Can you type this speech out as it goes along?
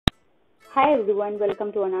Hi everyone,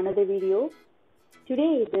 welcome to another video.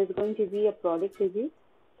 Today it is going to be a product review.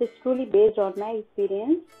 It's truly based on my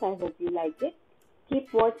experience. I hope you like it.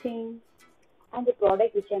 Keep watching. And the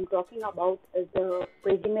product which I'm talking about is the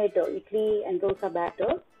ready-made idli and dosa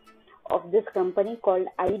batter of this company called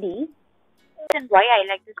ID. And why I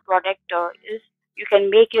like this product is you can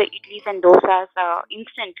make your idlis and dosas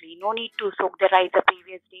instantly. No need to soak the rice the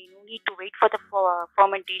previous day. No need to wait for the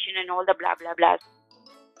fermentation and all the blah blah blah.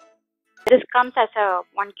 This comes as a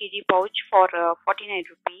 1 kg pouch for 49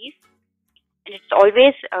 rupees, and it's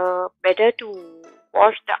always better to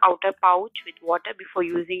wash the outer pouch with water before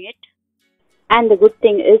using it. And the good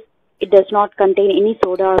thing is it does not contain any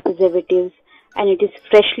soda or preservatives, and it is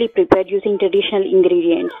freshly prepared using traditional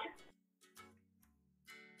ingredients.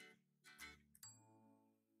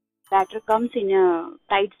 Batter comes in a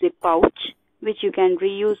tight zip pouch which you can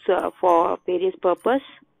reuse for various purposes.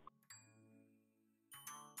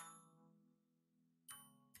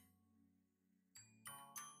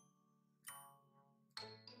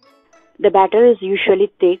 The batter is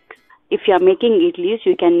usually thick. If you are making idlis,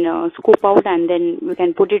 you can scoop out and then you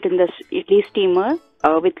can put it in the idli steamer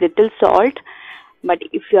with little salt. But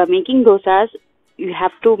if you are making dosas, you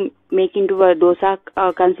have to make into a dosa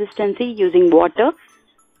consistency using water.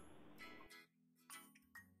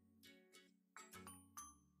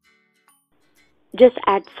 Just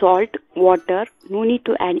add salt, water, no need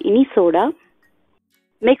to add any soda.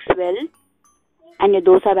 Mix well and your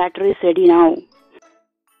dosa batter is ready now.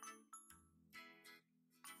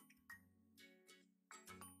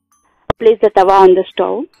 Place the tawa on the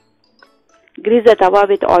stove. Grease the tawa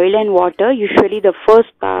with oil and water. Usually the first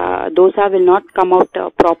dosa will not come out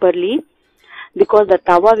properly because the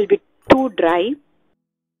tawa will be too dry.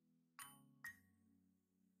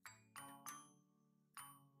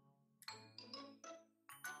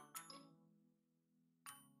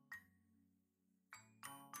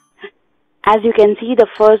 As you can see, the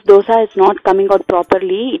first dosa is not coming out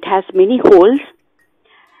properly. It has many holes.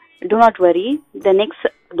 Do not worry, the next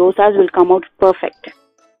dosas will come out perfect.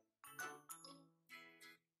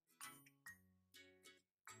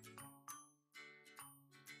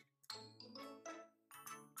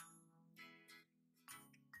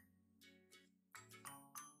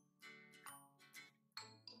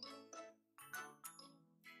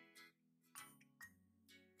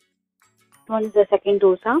 One is the second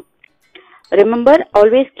dosa. Remember,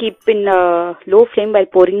 always keep in low flame while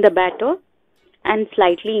pouring the batter and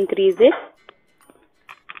slightly increase it.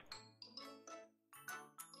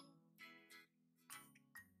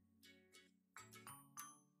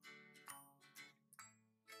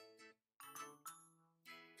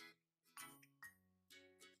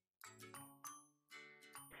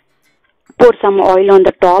 Pour some oil on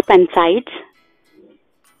the top and sides.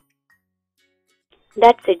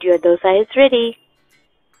 That's it, your dosa is ready.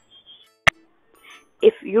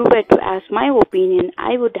 If you were to ask my opinion,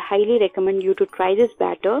 I would highly recommend you to try this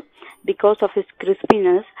batter because of its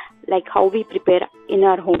crispiness, like how we prepare in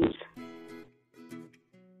our homes.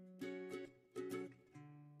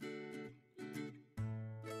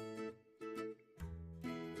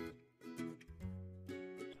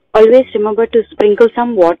 Always remember to sprinkle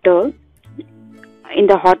some water in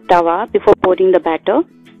the hot tawa before pouring the batter.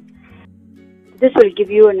 This will give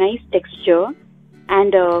you a nice texture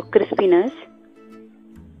and crispiness.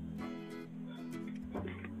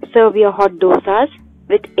 Serve your hot dosas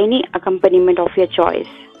with any accompaniment of your choice.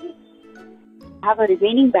 Have a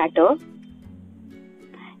remaining batter.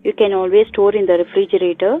 You can always store in the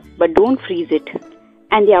refrigerator, but don't freeze it.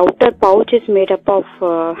 And the outer pouch is made up of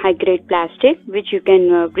high-grade plastic, which you can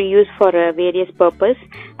reuse for various purposes.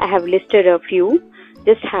 I have listed a few.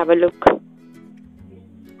 Just have a look.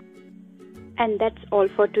 And that's all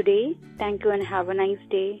for today. Thank you and have a nice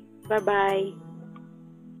day. Bye-bye.